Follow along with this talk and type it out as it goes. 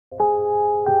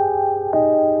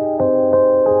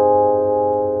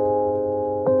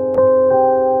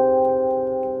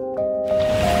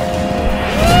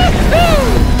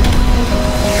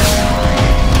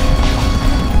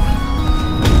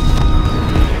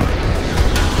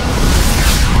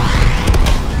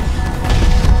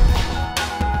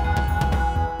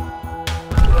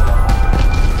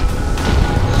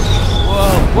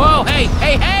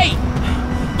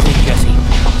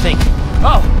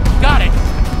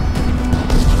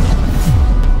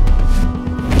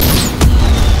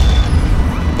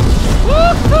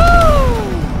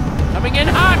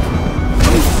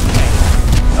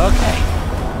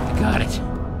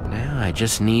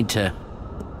just need to...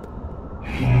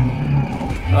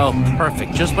 Oh,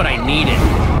 perfect. Just what I needed.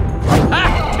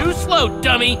 Ah! Too slow,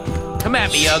 dummy! Come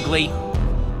at me, ugly.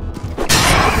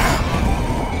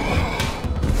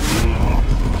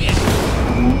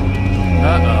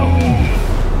 Uh-oh.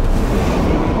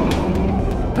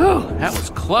 Whew, that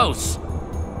was close.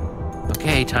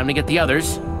 Okay, time to get the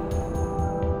others.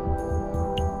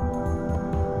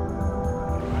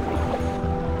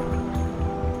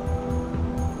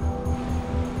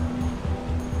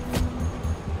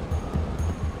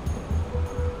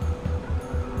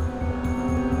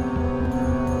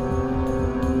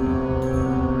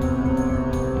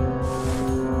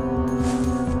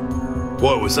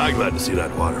 Boy, was I glad to see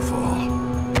that waterfall.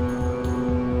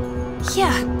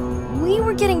 Yeah, we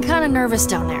were getting kind of nervous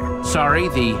down there. Sorry,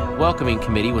 the welcoming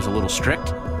committee was a little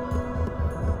strict.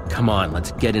 Come on,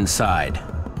 let's get inside.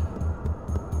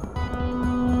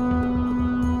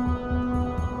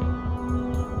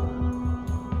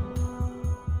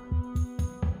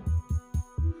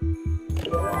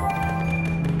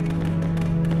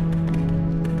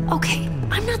 Okay,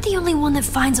 I'm not the only one that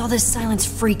finds all this silence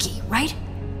freaky, right?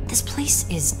 This place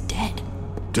is dead.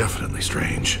 Definitely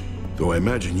strange. Though I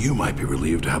imagine you might be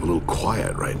relieved to have a little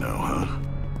quiet right now, huh?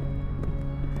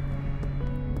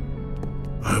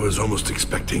 I was almost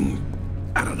expecting,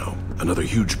 I don't know, another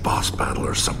huge boss battle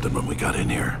or something when we got in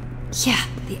here. Yeah,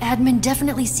 the admin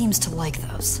definitely seems to like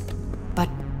those. But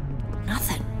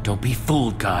nothing. Don't be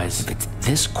fooled, guys. If it's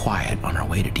this quiet on our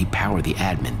way to depower the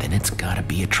admin, then it's gotta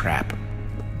be a trap.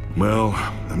 Well,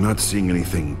 I'm not seeing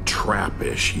anything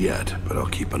trap-ish yet, but I'll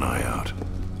keep an eye out.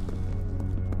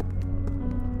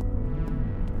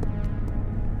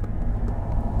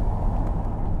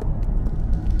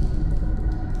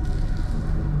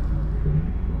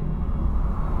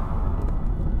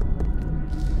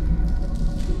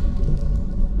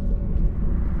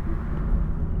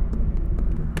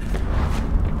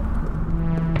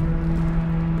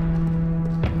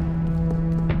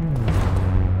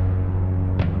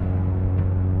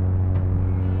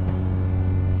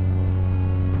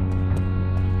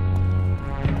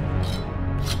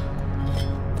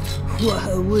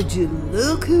 Why, would you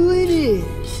look who it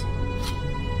is?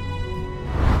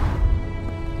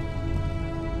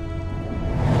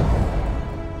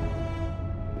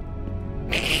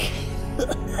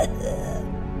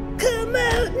 Come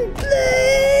out and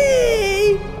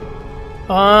play!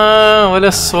 Ah,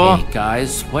 olha só. Hey,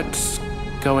 guys, what's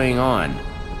going on?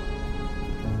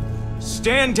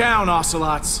 Stand down,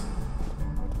 Ocelots.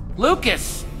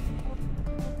 Lucas!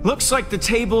 Looks like the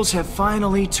tables have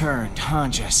finally turned, huh,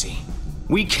 Jesse?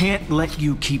 We can't let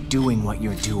you keep doing what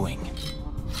you're doing.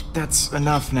 That's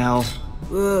enough now.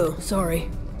 Whoa, sorry.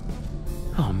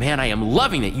 Oh man, I am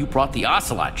loving that you brought the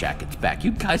Ocelot jackets back.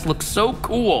 You guys look so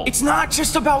cool. It's not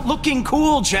just about looking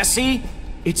cool, Jesse.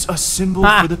 It's a symbol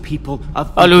for the people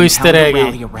of Olha o how easter to egg aí.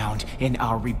 rally around in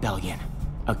our rebellion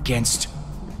against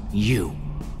you.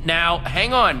 Now,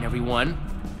 hang on, everyone.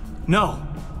 No.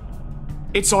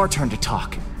 It's our turn to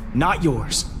talk. Not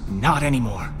yours. Not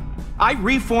anymore. I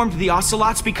reformed the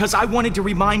Ocelots because I wanted to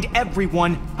remind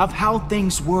everyone of how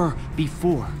things were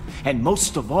before. And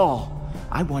most of all,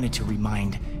 I wanted to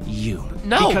remind you.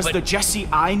 No, because but... the Jesse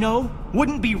I know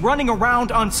wouldn't be running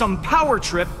around on some power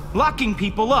trip locking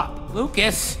people up.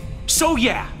 Lucas. So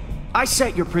yeah, I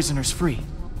set your prisoners free.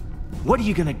 What are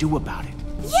you gonna do about it?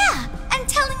 Yeah, and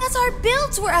telling us our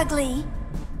builds were ugly.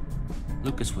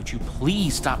 Lucas, would you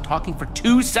please stop talking for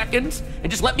 2 seconds and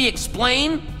just let me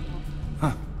explain?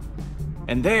 Huh.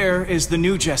 And there is the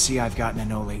new Jesse I've gotten to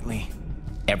know lately.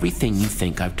 Everything you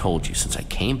think I've told you since I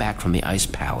came back from the Ice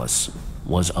Palace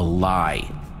was a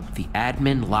lie. The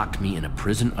admin locked me in a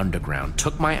prison underground,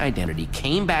 took my identity,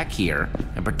 came back here,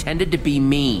 and pretended to be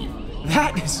me.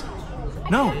 That is...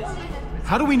 No.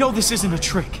 How do we know this isn't a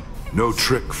trick? No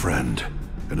trick, friend.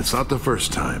 And it's not the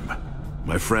first time.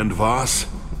 My friend Voss,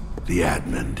 the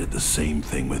admin did the same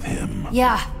thing with him.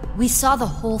 Yeah, we saw the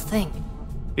whole thing.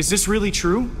 Is this really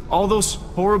true? All those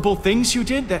horrible things you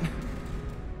did? That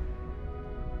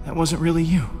wasn't really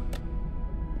you.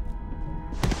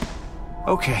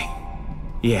 Okay.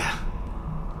 Yeah.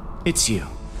 It's you.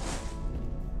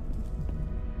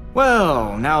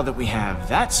 Well, now that we have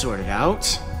that sorted out,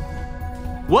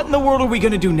 what in the world are we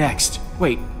gonna do next?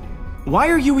 Wait, why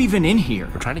are you even in here?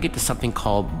 We're trying to get to something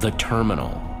called the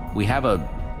Terminal. We have a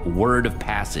word of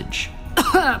passage.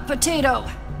 Potato.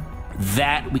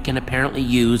 That we can apparently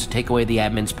use to take away the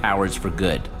admin's powers for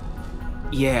good.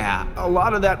 Yeah, a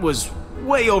lot of that was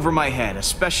way over my head,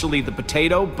 especially the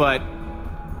potato, but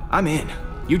I'm in.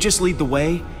 You just lead the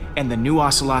way, and the new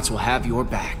Ocelots will have your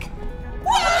back.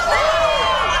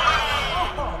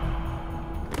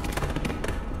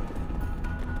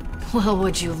 Well,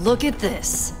 would you look at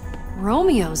this?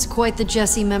 Romeo's quite the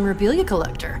Jesse memorabilia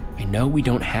collector. I know we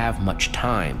don't have much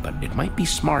time, but it might be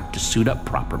smart to suit up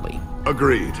properly.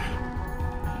 Agreed.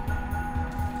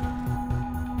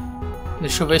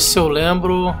 Deixa eu ver se eu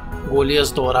lembro.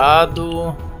 Golias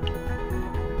dourado.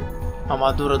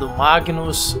 Armadura do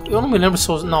Magnus. Eu não me lembro se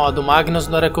eu... Não, a do Magnus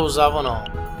não era que eu usava, não.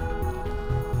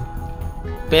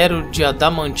 Império de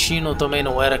Adamantino também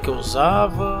não era que eu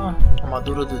usava.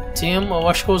 Armadura do Tim. Eu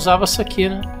acho que eu usava essa aqui,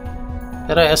 né?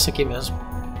 Era essa aqui mesmo.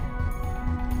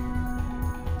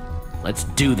 Let's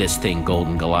do this thing,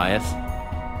 Golden Goliath.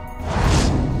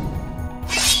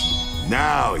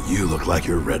 Now you look like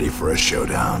you're ready for a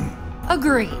showdown.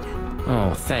 Agreed.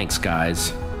 Oh, thanks,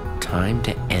 guys. Time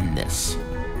to end this.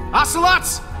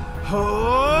 Ocelots!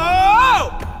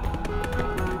 Oh!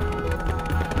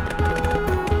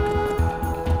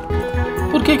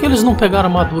 Por que eles não pegaram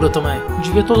armadura também?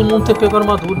 Devia todo mundo ter pegado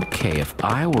armadura. Okay, if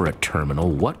I were a terminal,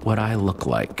 what would I look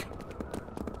like?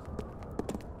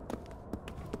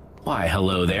 Why,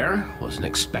 hello there. Wasn't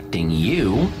expecting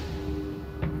you.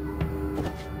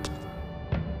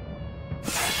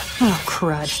 Oh,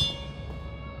 crud.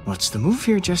 What's the move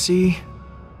here, Jesse?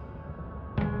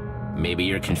 Maybe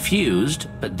you're confused,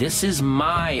 but this is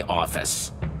my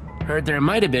office. Heard there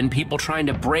might have been people trying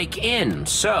to break in,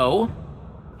 so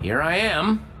here I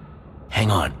am. Hang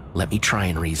on, let me try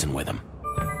and reason with him.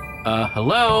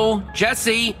 Hello?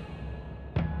 Jesse?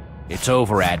 It's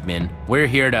over, admin. We're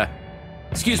here to...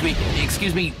 Excuse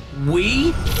me,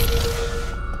 we?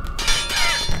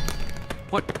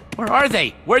 What? Where are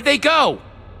they? Where'd they go?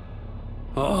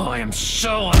 Oh, I am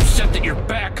so upset that you're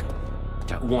back.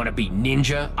 That wannabe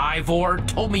ninja, Ivor,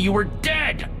 told me you were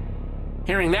dead.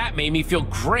 Hearing that made me feel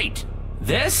great.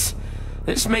 This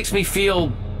makes me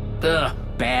feel,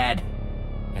 bad.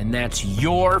 And that's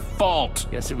your fault.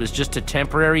 Guess it was just a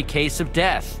temporary case of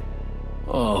death.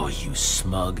 Oh, you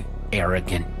smug,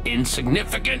 arrogant,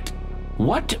 insignificant.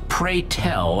 What, pray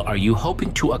tell, are you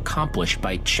hoping to accomplish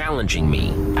by challenging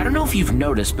me? I don't know if you've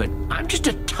noticed, but I'm just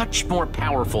a touch more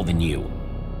powerful than you.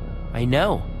 I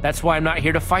know. That's why I'm not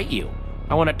here to fight you.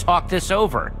 I want to talk this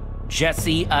over.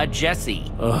 Jesse.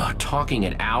 Ugh, talking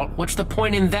it out? What's the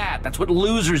point in that? That's what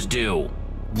losers do.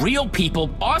 Real people,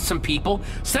 awesome people,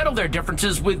 settle their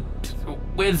differences with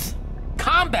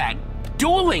combat,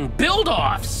 dueling,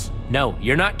 build-offs. No,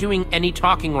 you're not doing any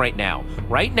talking right now.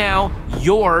 Right now,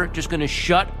 you're just gonna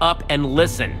shut up and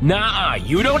listen. Nuh-uh,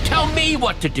 you don't tell me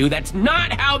what to do. That's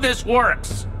not how this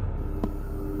works.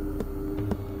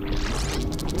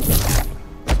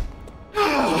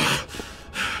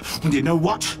 You know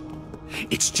what?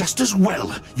 It's just as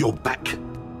well you're back.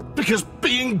 Because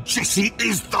being Jesse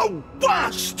is the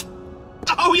worst!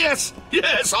 Oh yes,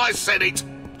 I said it!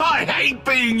 I hate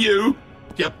being you!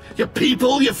 Your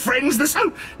people, your friends, they're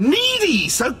so needy,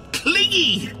 so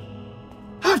clingy!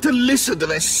 I have to listen to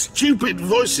their stupid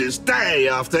voices day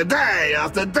after day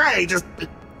after day, just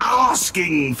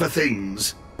asking for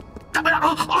things. I mean,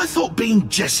 I thought being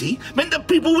Jesse meant that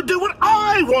people would do what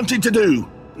I wanted to do.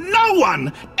 No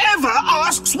one ever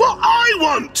asks what I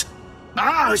want!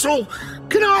 It's all,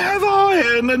 can I have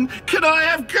iron and can I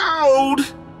have gold?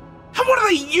 And what are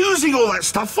they using all that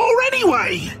stuff for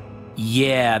anyway?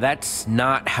 Yeah, that's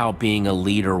not how being a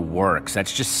leader works.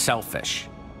 That's just selfish.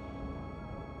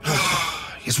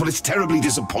 Yes, well, it's terribly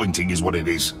disappointing is what it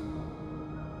is.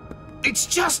 It's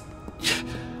just...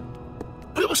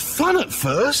 But it was fun at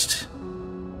first.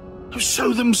 I'd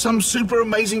show them some super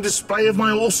amazing display of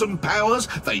my awesome powers.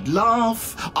 They'd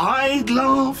laugh. I'd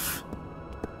laugh.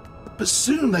 But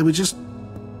soon they were just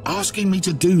asking me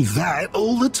to do that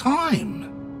all the time.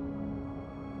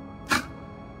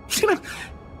 You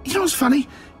know what's funny?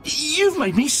 You've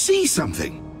made me see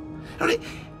something. I mean,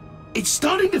 it's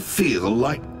starting to feel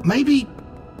like maybe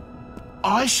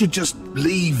I should just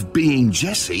leave being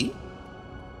Jesse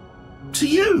to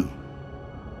you.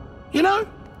 You know?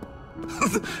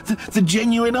 the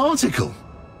genuine article.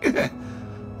 Yeah,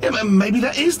 maybe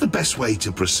that is the best way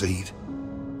to proceed.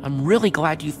 I'm really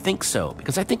glad you think so,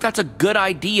 because I think that's a good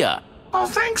idea. Oh,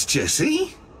 thanks,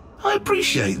 Jesse. I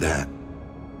appreciate that.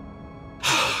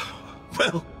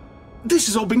 Well, this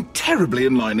has all been terribly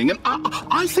enlightening, and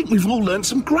I think we've all learned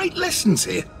some great lessons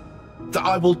here that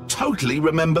I will totally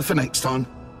remember for next time.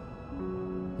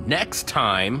 Next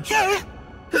time? Yeah.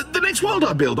 The next world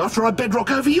I build after I bedrock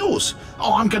over yours.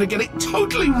 Oh, I'm going to get it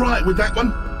totally right with that one.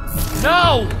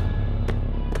 No!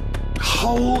 A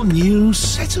whole new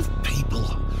set of people.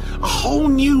 A whole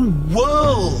new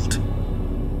world.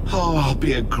 Oh, I'll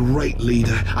be a great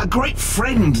leader, a great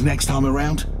friend next time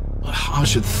around. I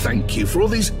should thank you for all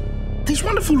these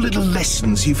wonderful little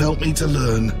lessons you've helped me to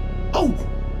learn. Oh,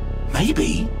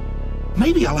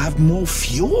 Maybe I'll have more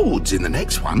fjords in the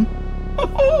next one.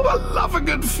 Oh, I love a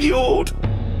good fjord.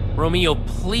 Romeo,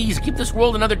 please give this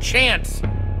world another chance.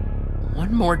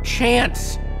 One more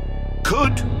chance.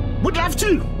 Could, would love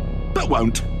to, but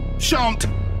won't, shan't.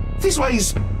 This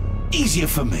way's easier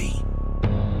for me.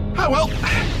 Oh well,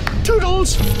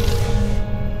 toodles.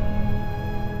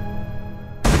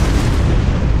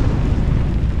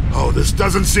 Oh, this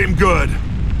doesn't seem good.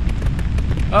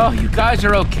 Oh, you guys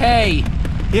are okay.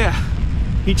 Yeah,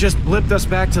 he just blipped us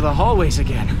back to the hallways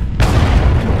again.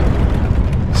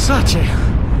 Such a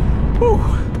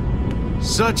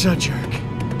jerk.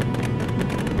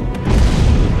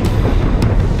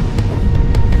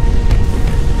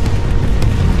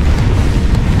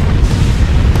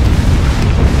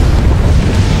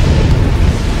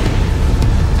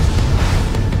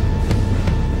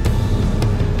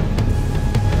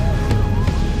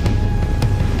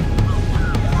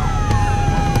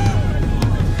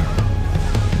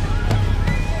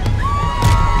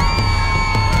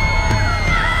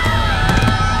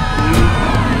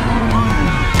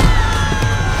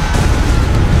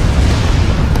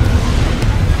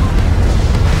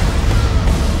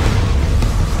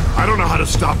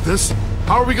 Stop this?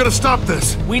 How are we gonna stop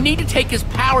this? We need to take his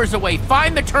powers away.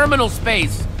 Find the terminal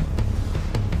space.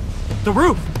 The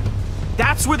roof!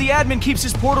 That's where the admin keeps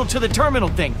his portal to the terminal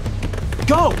thing.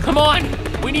 Go! Come on!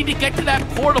 We need to get to that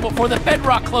portal before the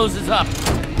bedrock closes up.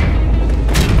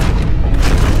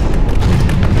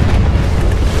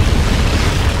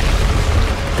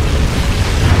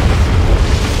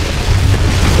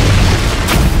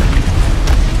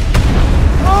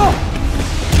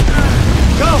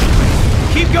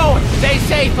 Keep going! Stay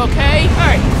safe, okay?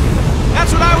 Hey!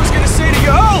 That's what I was gonna say to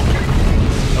you! Oh!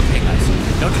 Okay, guys.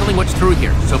 No telling what's through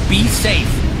here, so be safe.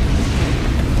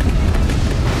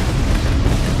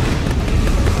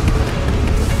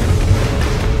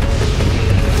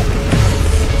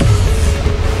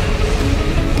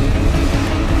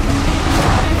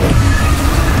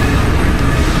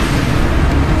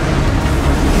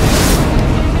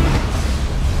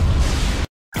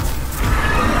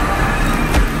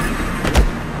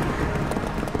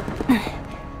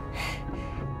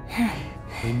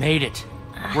 Made it.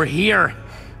 We're here.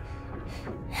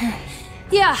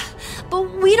 Yeah, but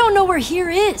we don't know where here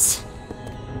is.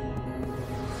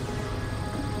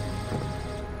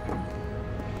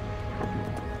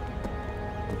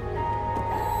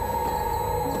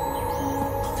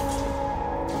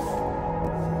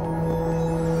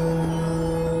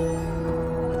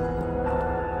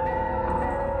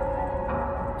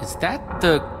 Is that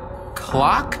the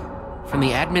clock from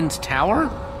the admin's tower?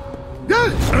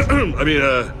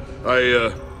 Yeah,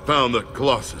 I found the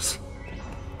Colossus.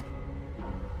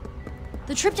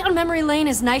 The trip down memory lane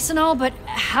is nice and all, but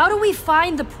how do we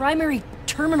find the primary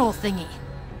terminal thingy?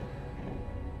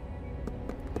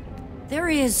 There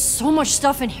is so much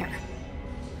stuff in here.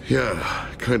 Yeah,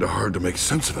 kinda hard to make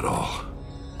sense of it all.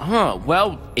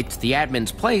 Well, it's the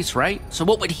admin's place, right? So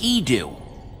what would he do?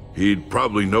 He'd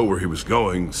probably know where he was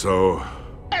going, so...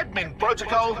 Admin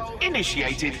protocol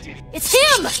initiated. It's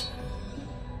him!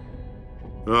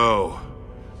 Oh,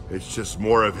 it's just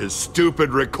more of his stupid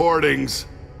recordings.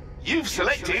 You've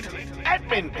selected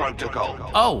admin protocol.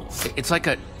 Oh, it's like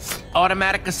a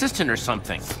automatic assistant or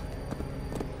something.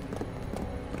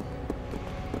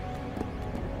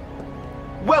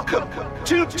 Welcome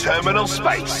to terminal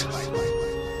space.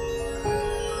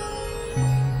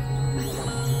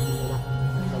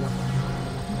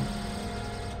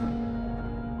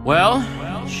 Well,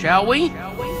 shall we?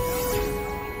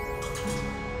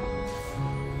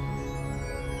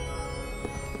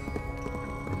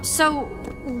 So,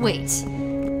 wait.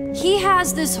 He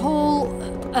has this whole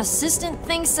assistant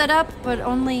thing set up, but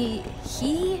only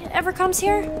he ever comes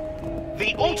here?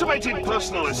 The automated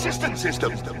personal assistant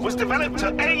system was developed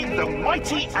to aid the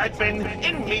mighty admin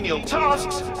in menial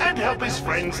tasks and help his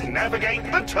friends navigate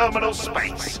the terminal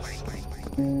space.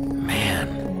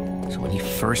 Man, so when he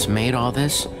first made all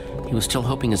this, he was still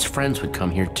hoping his friends would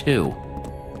come here too.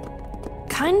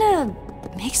 Kinda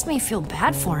makes me feel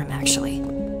bad for him, actually.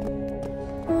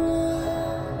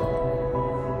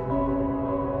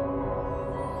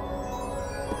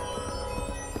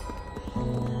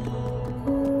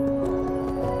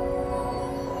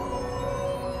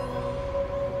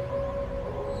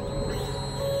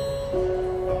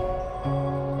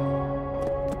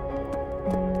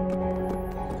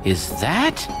 Is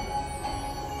that?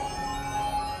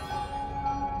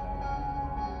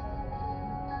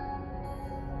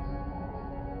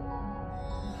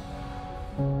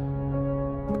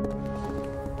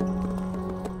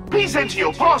 Please enter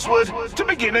your password to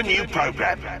begin a new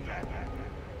program.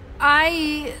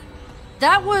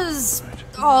 That was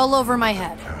all over my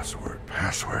head. Password.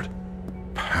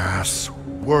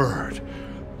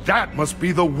 That must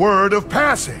be the word of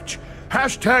passage.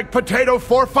 Hashtag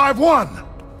potato451.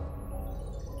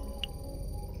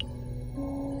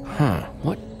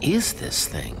 What is this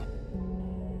thing?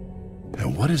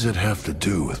 And what does it have to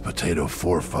do with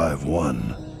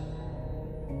potato451?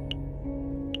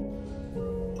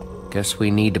 Guess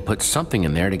we need to put something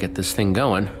in there to get this thing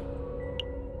going.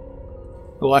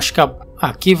 Eu acho que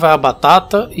aqui vai a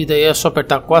batata e daí é só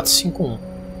apertar 451.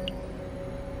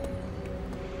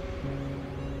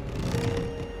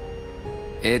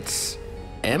 It's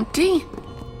empty?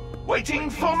 Waiting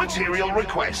for material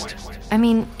request. I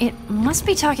mean, it must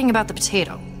be talking about the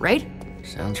potato, right?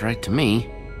 Sounds right to me.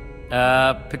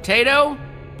 Potato?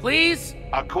 Please?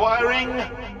 Acquiring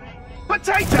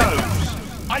potatoes.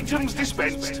 Items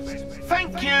dispensed.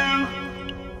 Thank you.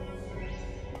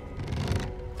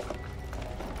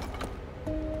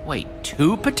 Wait,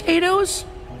 2 potatoes?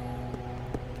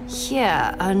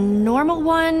 Yeah, a normal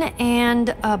one and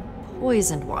a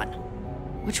poisoned one.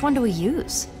 Which one do we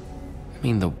use? I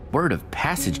mean, the word of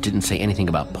passage didn't say anything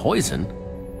about poison,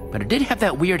 but it did have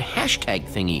that weird hashtag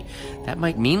thingy. That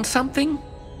might mean something?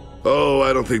 Oh,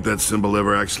 I don't think that symbol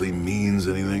ever actually means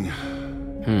anything.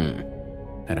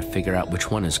 Gotta figure out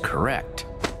which one is correct.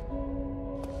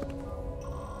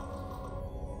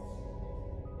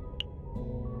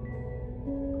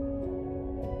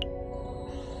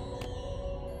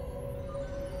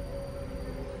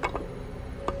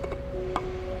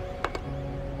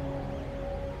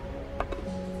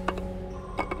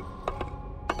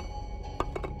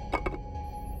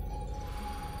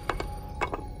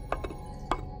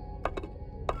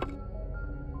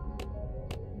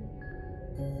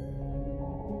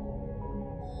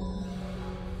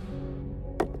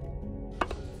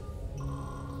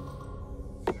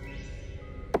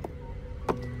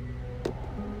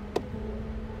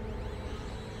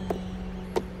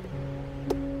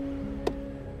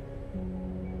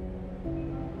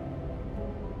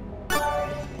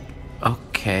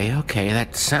 Okay,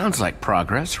 that sounds like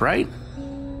progress, right?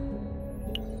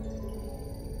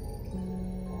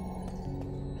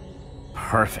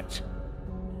 Perfect.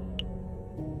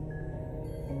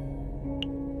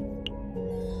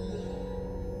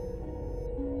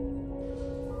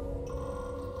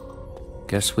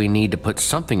 Guess we need to put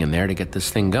something in there to get this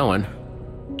thing going.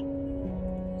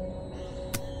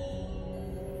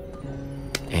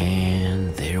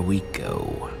 And there we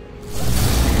go.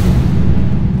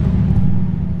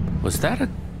 Was that a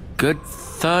good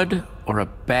thud or a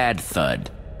bad thud?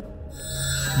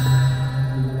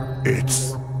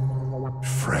 It's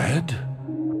Fred?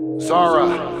 Zara,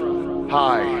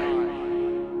 hi.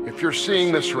 If you're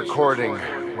seeing this recording,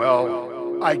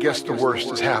 well, I guess the worst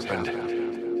has happened.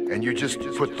 And you just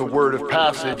put the word of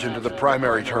passage into the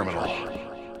primary terminal.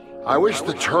 I wish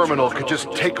the terminal could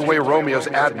just take away Romeo's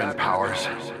admin powers.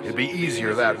 It'd be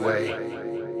easier that way.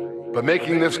 But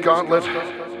making this gauntlet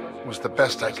was the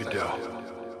best I could do.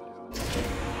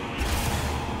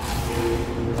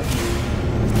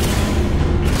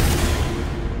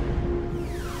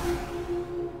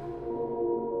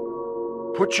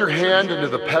 Put your hand into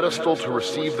the pedestal to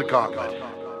receive the gauntlet.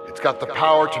 It's got the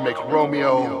power to make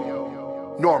Romeo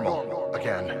normal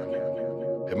again.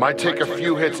 It might take a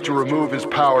few hits to remove his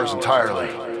powers entirely,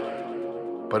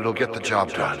 but it'll get the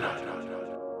job done.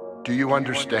 Do you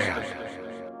understand?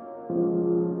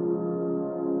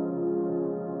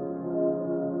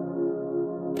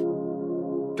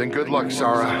 Then good luck,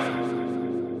 Zara.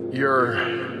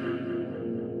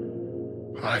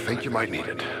 I think you might need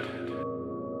it.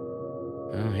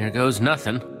 Well, here goes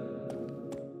nothing.